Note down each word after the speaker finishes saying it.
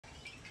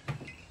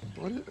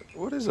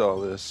What is all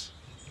this?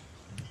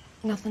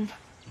 Nothing.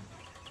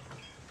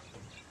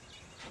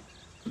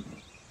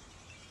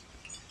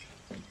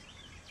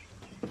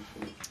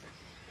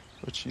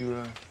 What,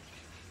 you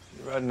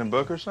writing a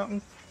book or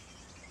something?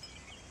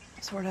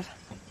 Sort of.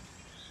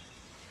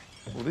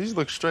 Well, these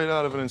look straight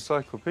out of an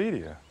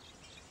encyclopedia.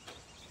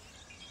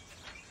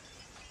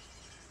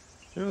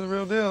 You're the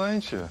real deal,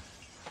 ain't you?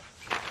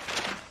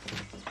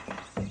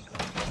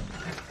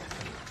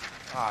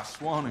 Ah,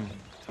 Swanee,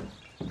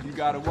 you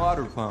got a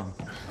water pump.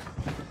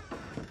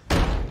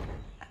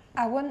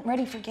 I wasn't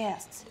ready for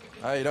guests.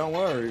 Hey, don't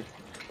worry.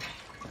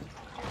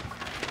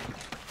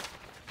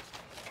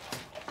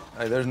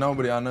 Hey, there's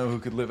nobody I know who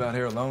could live out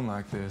here alone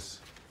like this.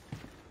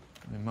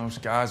 I mean,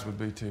 most guys would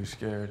be too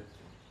scared.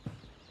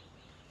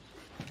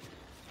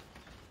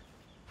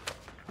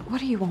 What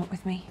do you want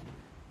with me?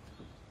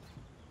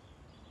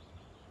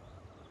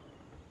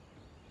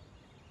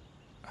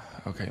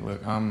 Okay,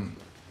 look, I'm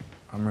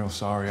real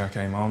sorry I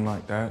came on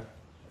like that.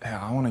 Hey,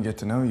 I want to get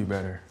to know you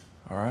better,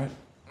 all right?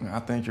 I mean, I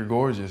think you're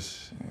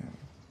gorgeous.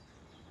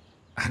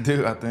 I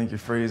do. I think you're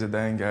free as a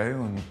dang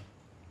gale and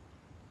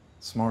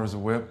smart as a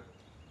whip.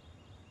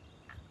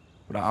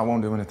 But I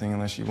won't do anything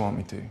unless you want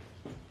me to.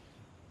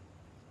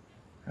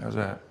 How's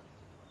that?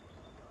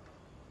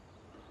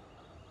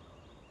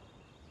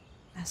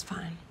 That's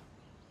fine.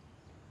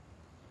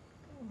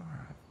 All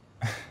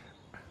right.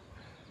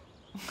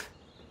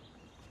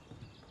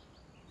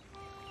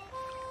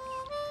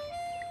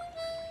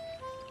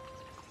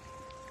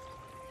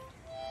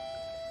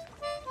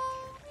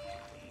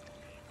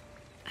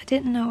 I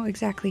didn't know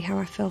exactly how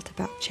I felt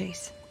about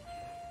Chase,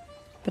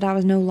 but I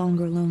was no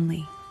longer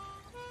lonely.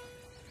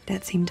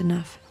 That seemed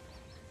enough.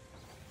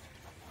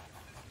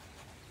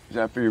 Is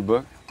that for your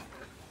book?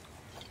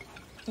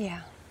 Yeah.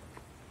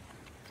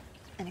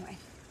 Anyway,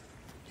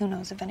 who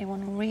knows if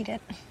anyone will read it.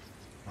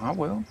 I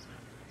will.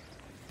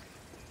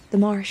 The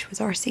marsh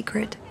was our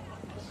secret.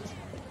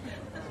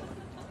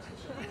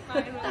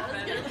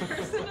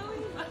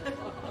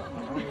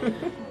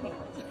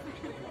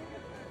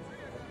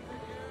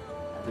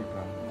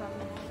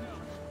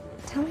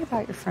 Tell me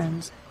about your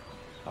friends.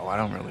 Oh, I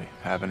don't really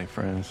have any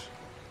friends.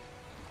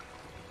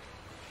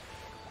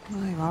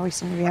 Well, you always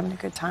seem to be having a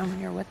good time when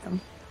you're with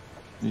them.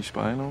 You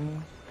spying on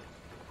me?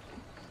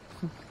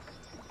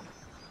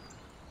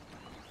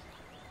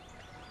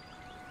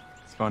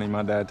 It's funny,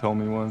 my dad told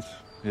me once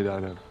he'd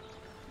had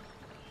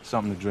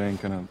something to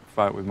drink and a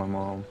fight with my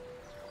mom.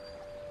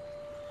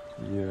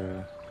 He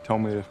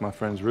told me that if my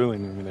friends really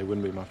knew me, they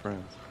wouldn't be my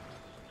friends.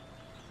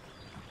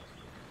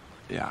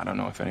 Yeah, I don't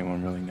know if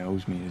anyone really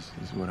knows me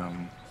is what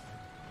I'm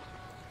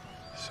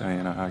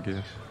saying, I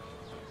guess.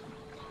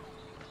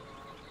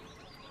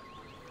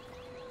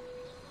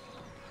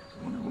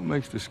 I wonder what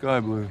makes the sky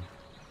blue.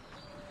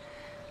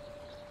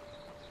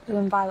 Blue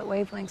and violet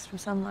wavelengths from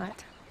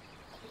sunlight.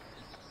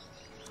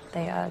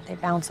 They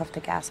bounce off the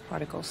gas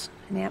particles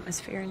in the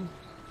atmosphere and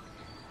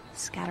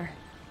scatter.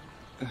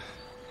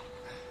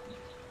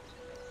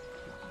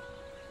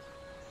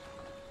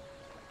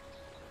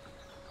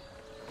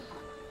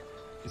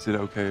 Is it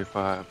okay if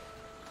I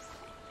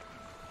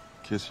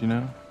kiss you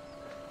now?